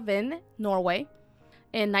 Skudeneshavn, Norway.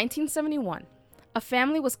 In 1971, a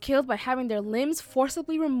family was killed by having their limbs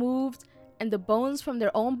forcibly removed and the bones from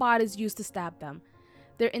their own bodies used to stab them.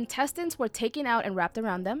 Their intestines were taken out and wrapped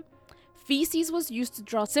around them. Feces was used to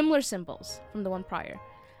draw similar symbols from the one prior.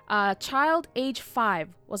 A child age 5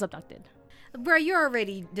 was abducted. Bro, you're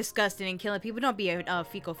already disgusting and killing people. Don't be a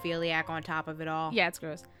fecophiliac on top of it all. Yeah, it's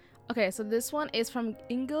gross. Okay, so this one is from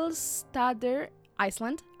Ingolstadur,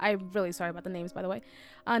 Iceland. I'm really sorry about the names, by the way.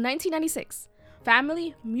 1996.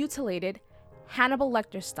 Family mutilated Hannibal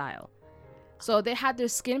Lecter style. So they had their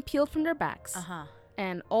skin peeled from their backs. Uh-huh.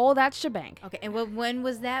 And all that shebang. Okay, and when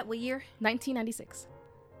was that? What year? 1996.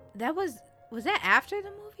 That was that after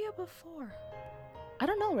the movie or before? I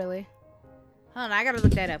don't know, really. Hold on, I gotta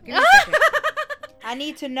look that up. Give me a second. I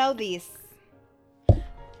need to know these.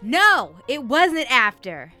 No, it wasn't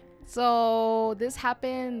after. So this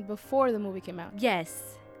happened before the movie came out.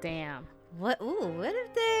 Yes. Damn. What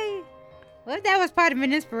if that was part of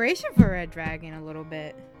an inspiration for Red Dragon a little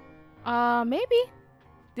bit? Maybe.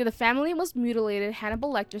 The family was mutilated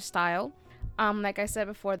Hannibal Lecter style. Like I said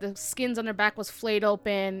before, the skins on their back was flayed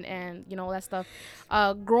open and, you know, all that stuff.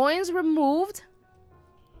 Groins removed.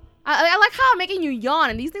 I like how I'm making you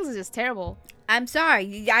yawn, and these things are just terrible. I'm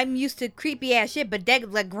sorry. I'm used to creepy ass shit, but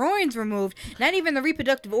like groins removed. Not even the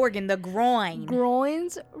reproductive organ, the groin.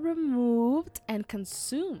 Groins removed and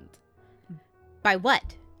consumed. By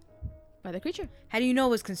what? By the creature. How do you know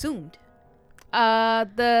it was consumed?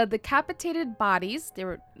 The decapitated bodies, they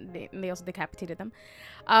also decapitated them,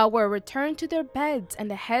 were returned to their beds,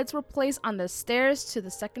 and the heads were placed on the stairs to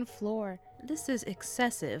the second floor. This is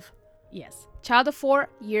excessive. Yes. Child of 4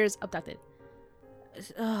 years abducted.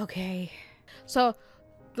 Okay. So,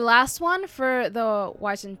 the last one for the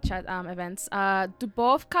Weissenstadt events,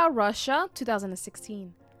 Dubovka, Russia,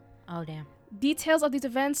 2016. Oh, damn. Details of these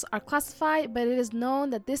events are classified, but it is known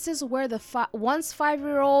that this is where the once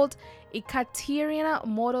 5-year-old Ekaterina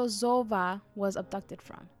Morozova was abducted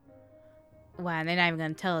from. Wow, and they're not even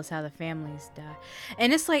going to tell us how the families die.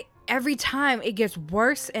 And it's like every time it gets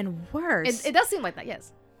worse and worse. It does seem like that,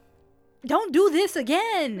 yes. Don't do this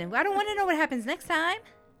again. I don't want to know what happens next time.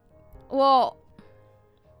 Well,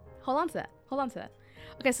 hold on to that.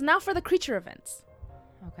 Okay, so now for the creature events.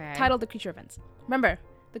 Okay. Titled The Creature Events. Remember,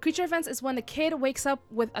 the creature events is when the kid wakes up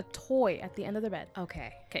with a toy at the end of their bed.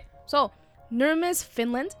 Okay. Okay, so Nurmes,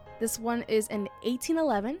 Finland. This one is in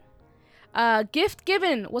 1811. Gift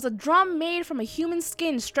given was a drum made from a human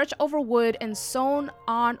skin stretched over wood and sewn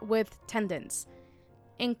on with tendons.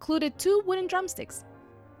 Included 2 wooden drumsticks.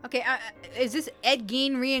 Okay, is this Ed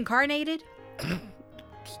Gein reincarnated? Just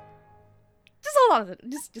hold on.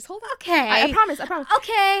 Just hold on. Okay. I promise.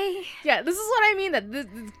 Okay. Yeah, this is what I mean. That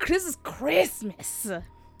this is Christmas.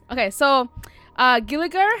 Okay, so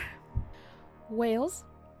Gilliger, Wales.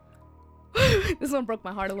 This one broke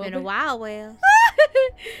my heart a little Been bit. a while, Wales.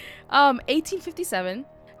 1857.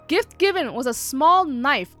 Gift given was a small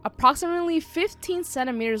knife, approximately 15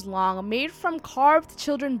 centimeters long, made from carved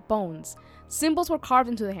children bones. Symbols were carved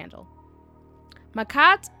into the handle.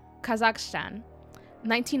 Makat, Kazakhstan,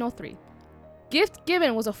 1903. Gift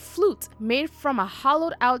given was a flute made from a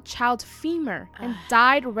hollowed out child's femur and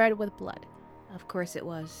dyed red with blood. Of course it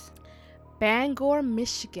was. Bangor,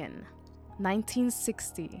 Michigan,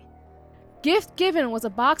 1960. Gift given was a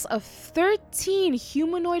box of 13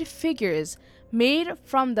 humanoid figures made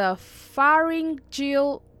from the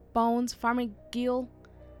pharyngeal bones.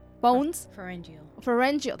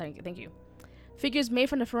 Pharyngeal. Thank you. Figures made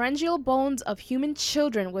from the pharyngeal bones of human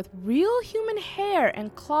children with real human hair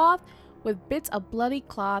and cloth with bits of bloody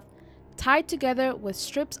cloth tied together with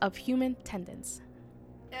strips of human tendons.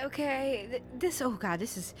 Okay, this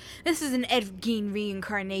is an Ed Gein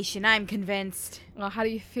reincarnation. I'm convinced. Well, how do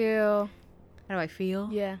you feel? How do I feel?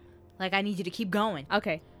 Yeah. Like I need you to keep going.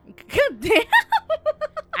 Okay. Damn.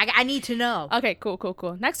 I need to know. Okay,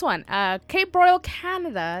 cool. Next one. Cape Royal,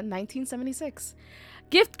 Canada, 1976.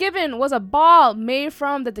 Gift given was a ball made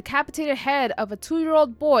from the decapitated head of a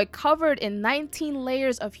 2-year-old boy covered in 19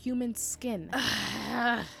 layers of human skin.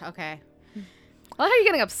 Okay. I like how you're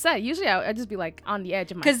getting upset. Usually I'd just be like on the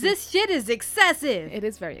edge of my seat. Because this shit is excessive. It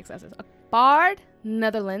is very excessive. Bard,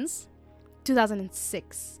 Netherlands,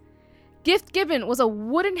 2006. Gift given was a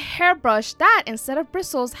wooden hairbrush that, instead of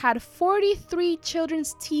bristles, had 43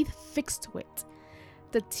 children's teeth fixed to it.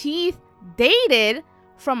 The teeth dated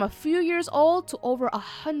from a few years old to over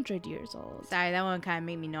 100 years old. Sorry, that one kind of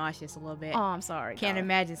made me nauseous a little bit. Oh, I'm sorry. Can't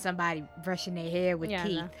imagine somebody brushing their hair with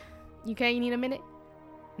teeth. Nah. You okay? You need a minute?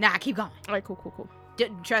 Nah, keep going. All right, cool.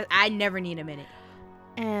 Trust, I never need a minute.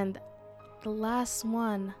 And the last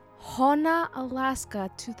one, Hoona, Alaska,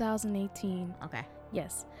 2018. Okay.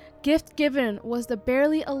 Yes. Gift given was the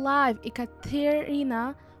barely alive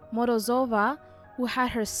Ekaterina Morozova, who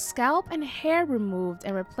had her scalp and hair removed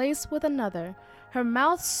and replaced with another, her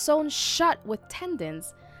mouth sewn shut with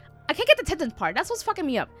tendons. I can't get the tendons part. That's what's fucking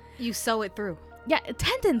me up. You sew it through. Yeah,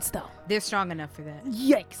 tendons though. They're strong enough for that.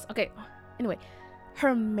 Yikes. Okay. Anyway,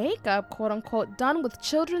 her makeup, quote unquote, done with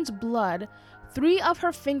children's blood. 3 of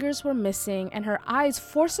her fingers were missing and her eyes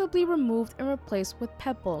forcibly removed and replaced with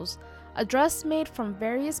pebbles. A dress made from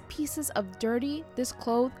various pieces of dirty,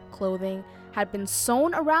 disclothed clothing had been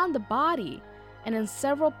sewn around the body and in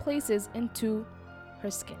several places into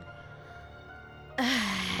her skin.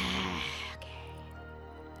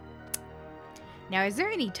 Now, is there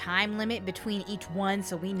any time limit between each one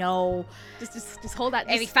so we know? Just hold that.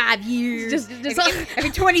 Every 5 years. Every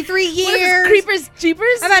 23 What is years. this, creepers,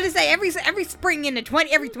 jeepers? I'm about to say every spring in the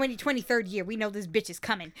 23rd year, we know this bitch is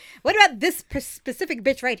coming. What about this specific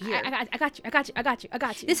bitch right here? I got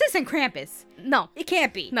you. This isn't Krampus. No. It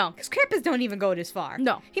can't be. No. Because Krampus don't even go this far.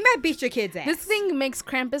 No. He might beat your kid's ass. This thing makes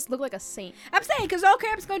Krampus look like a saint. I'm saying, because all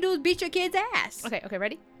Krampus gonna do is beat your kid's ass. Okay,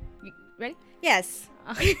 ready? You ready? Yes.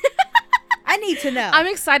 I need to know. I'm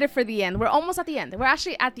excited for the end. We're almost at the end. We're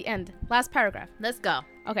actually at the end. Last paragraph. Let's go.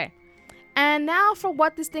 Okay. And now for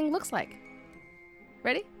what this thing looks like.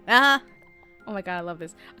 Ready? Uh-huh. Oh my god, I love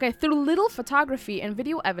this. Okay, through little photography and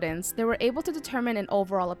video evidence, they were able to determine an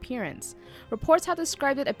overall appearance. Reports have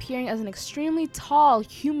described it appearing as an extremely tall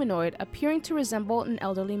humanoid appearing to resemble an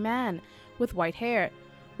elderly man with white hair.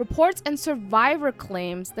 Reports and survivor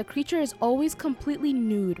claims the creature is always completely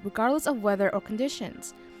nude, regardless of weather or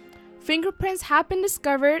conditions. Fingerprints have been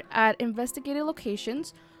discovered at investigated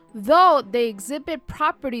locations, though they exhibit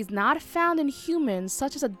properties not found in humans,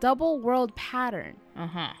 such as a double-whorled pattern.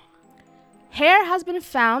 Hair has been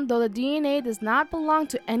found, though the DNA does not belong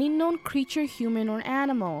to any known creature, human, or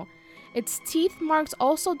animal. Its teeth marks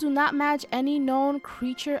also do not match any known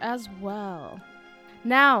creature as well.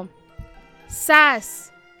 Now,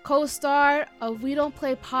 Sass, co-star of We Don't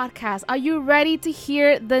Play podcast, are you ready to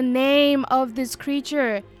hear the name of this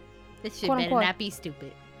creature? This shit Quote, better unquote. not be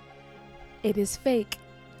stupid. It is fake.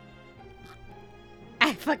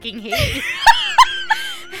 I fucking hate it.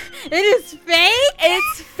 It is fake?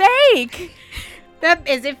 It's fake!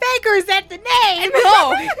 Is it fake or is that the name?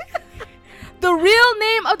 No! The real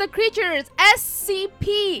name of the creature is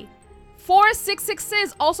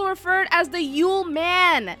SCP-4666, also referred as the Yule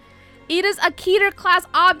Man. It is a Keter class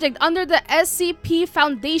object under the SCP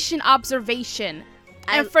Foundation observation.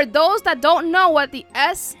 And for those that don't know what the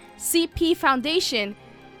SCP Foundation,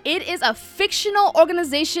 it is a fictional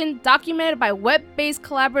organization documented by web-based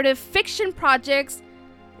collaborative fiction projects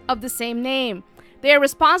of the same name. They are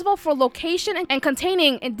responsible for location and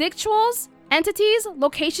containing individuals, entities,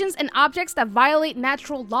 locations, and objects that violate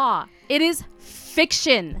natural law. It is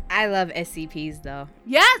fiction. I love SCPs though.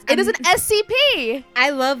 Yes, it is an SCP. I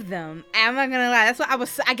love them. I'm not gonna lie.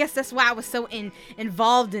 I guess that's why I was so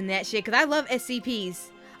involved in that shit. Cause I love SCPs,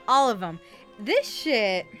 all of them. This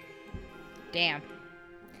shit, damn.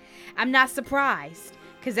 I'm not surprised.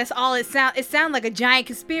 Cause that's all it sound. It sounds like a giant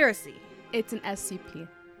conspiracy. It's an SCP.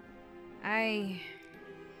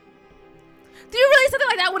 Do you really think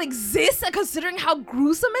like that would exist, considering how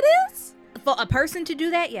gruesome it is? For a person to do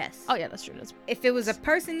that, yes. Oh yeah, that's true. If it was a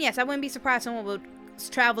person, yes, I wouldn't be surprised someone would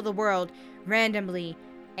travel the world randomly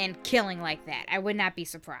and killing like that. I would not be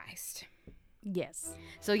surprised. Yes.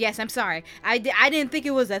 So yes, I'm sorry. I didn't think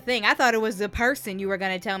it was a thing. I thought it was the person you were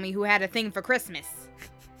going to tell me who had a thing for Christmas.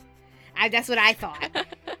 That's what I thought.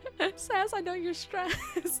 Sass, I know you're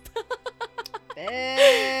stressed.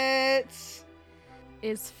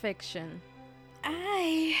 It's fiction.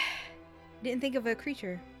 I didn't think of a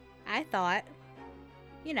creature. I thought,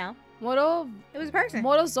 Moro it was a person.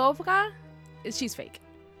 Morozovka, she's fake.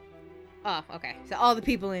 Oh, okay. So all the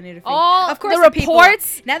people in it are fake. All of course, the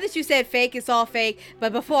reports. People, now that you said fake, it's all fake.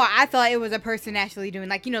 But before, I thought it was a person actually doing,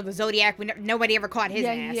 like, the Zodiac. When nobody ever caught his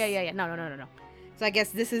ass. Yeah. No. So I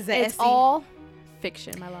guess this is it's all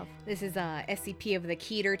fiction, my love. This is a SCP of the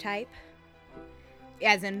Keter type,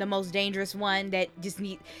 as in the most dangerous one that just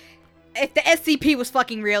need. If the SCP was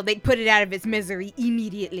fucking real, they'd put it out of its misery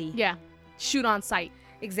immediately. Yeah, shoot on sight.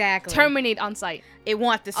 Exactly. Terminate on sight. It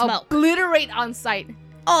wants the smoke. Obliterate on sight.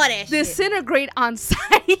 All that shit. Disintegrate on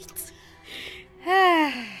sight.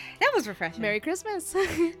 That was refreshing. Merry Christmas. That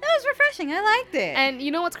was refreshing. I liked it. And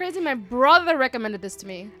you know what's crazy? My brother recommended this to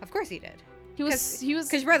me. Of course he did. He was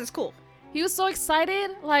because your brother's cool. He was so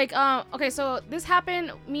excited. Like, okay, so this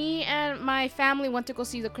happened. Me and my family went to go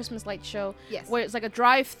see the Christmas light show. Yes. Where it's like a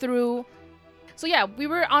drive-through. So yeah, we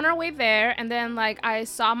were on our way there, and then like I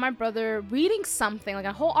saw my brother reading something, like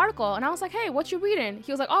a whole article, and I was like, "Hey, what you reading?"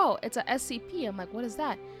 He was like, "Oh, it's a SCP." I'm like, "What is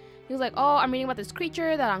that?" He was like, "Oh, I'm reading about this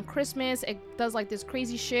creature that on Christmas it does like this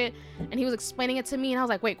crazy shit," and he was explaining it to me, and I was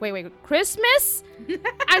like, "Wait, Christmas?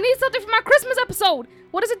 I need something for my Christmas episode.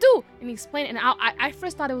 What does it do?" And he explained it, and I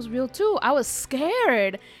first thought it was real too. I was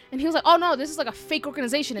scared, and he was like, "Oh no, this is like a fake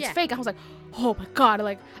organization. It's fake." I was like, "Oh my god!"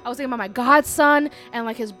 Like I was thinking about my godson and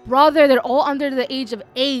like his brother. They're all under the age of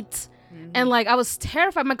 8, and like I was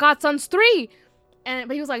terrified. My godson's 3,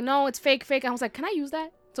 but he was like, "No, it's fake." And I was like, "Can I use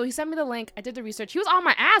that?" So he sent me the link. I did the research. He was on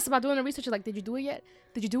my ass about doing the research. He's like, "Did you do it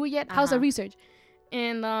yet? How's the research?"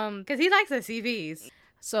 And because he likes the CVs.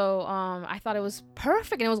 So I thought it was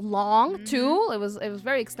perfect, and it was long too. It was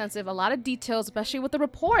very extensive, a lot of details, especially with the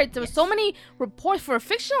reports. There were so many reports for a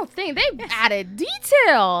fictional thing. They added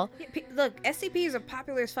detail. Yeah, look, SCPs are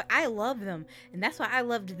popular as fuck. I love them, and that's why I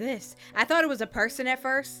loved this. I thought it was a person at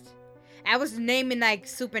first. I was naming like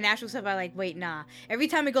supernatural stuff. I like, wait, nah. Every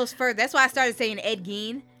time it goes further, that's why I started saying Ed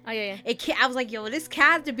Gein. Oh yeah. I was like, yo, this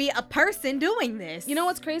had to be a person doing this. You know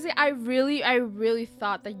what's crazy? I really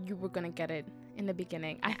thought that you were gonna get it in the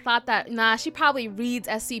beginning. I thought that she probably reads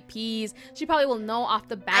SCPs. She probably will know off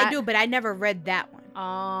the bat. I do, but I never read that one. Oh.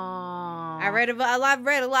 I read a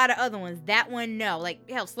lot of other ones. That one, no. Like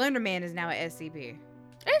hell, Slenderman is now an SCP.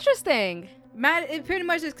 Interesting. It pretty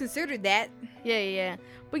much is considered that. Yeah.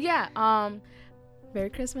 But yeah, Merry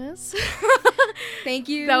Christmas. Thank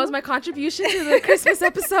you. That was my contribution to the Christmas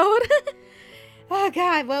episode. Oh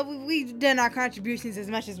God, well we've done our contributions as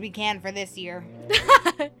much as we can for this year.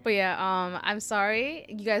 But yeah, I'm sorry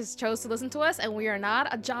you guys chose to listen to us, and we are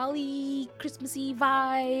not a jolly Christmassy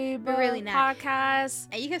vibe. We're really not. Podcast.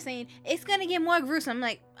 And you kept saying it's gonna get more gruesome. I'm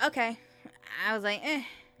like, okay. I was like,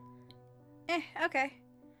 okay.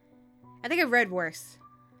 I think I read worse.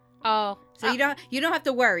 Oh, so you don't have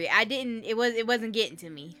to worry. It wasn't getting to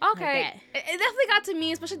me. Okay, like it definitely got to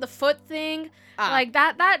me, especially the foot thing. Like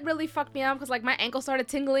that really fucked me up because like my ankle started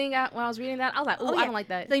tingling when I was reading that. I was like, I don't like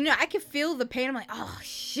that. Like I could feel the pain. I'm like, oh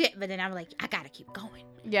shit, but then I'm like, I gotta keep going.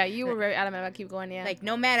 Yeah, you were very adamant about keep going. Yeah, like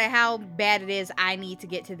no matter how bad it is, I need to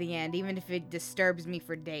get to the end, even if it disturbs me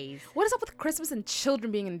for days. What is up with Christmas and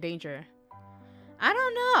children being in danger? I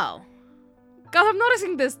don't know. God, I'm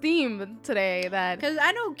noticing this theme today because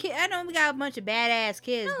I know we got a bunch of badass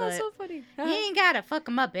kids, but that's so funny. You ain't gotta fuck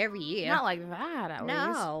them up every year. Not like that, at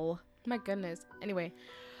least. My goodness. Anyway,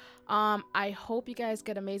 I hope you guys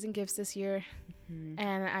get amazing gifts this year,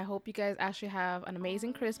 and I hope you guys actually have an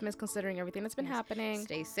amazing Christmas considering everything that's been happening.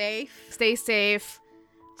 Stay safe.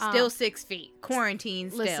 Still 6 feet. Quarantine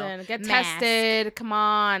still. Listen, get tested. Come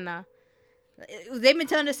on. They've been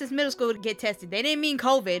telling us since middle school to get tested. They didn't mean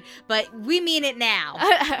COVID, but we mean it now.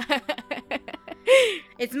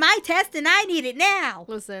 It's my test and I need it now.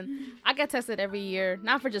 Listen, I get tested every year.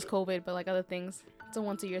 Not for just COVID, but like other things. It's a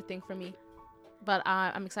once-a-year thing for me. But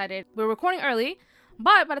I'm excited. We're recording early,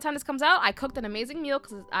 but by the time this comes out, I cooked an amazing meal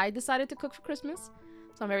because I decided to cook for Christmas.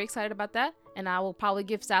 So I'm very excited about that. And I will probably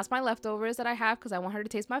give Sass my leftovers that I have because I want her to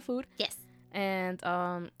taste my food. Yes. And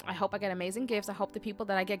I hope I get amazing gifts. I hope the people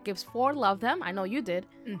that I get gifts for love them. I know you did.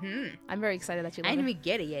 Mm-hmm. I'm very excited that you I love didn't it. even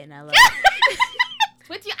get it yet, and I love it.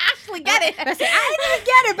 But you actually get it. I said, I didn't even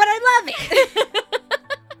get it, but I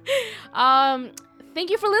love it. Thank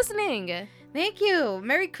you for listening. Thank you.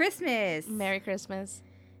 Merry Christmas. Merry Christmas.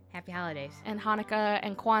 Happy holidays. And Hanukkah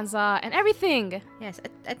and Kwanzaa and everything. Yes,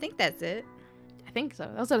 I think that's it. I think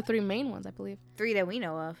so. Those are the 3 main ones, I believe. 3 that we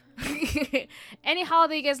know of. Any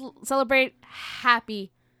holiday you guys celebrate,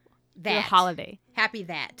 happy your holiday. Happy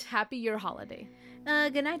that. Happy your holiday.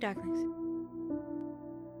 Good night, darklings.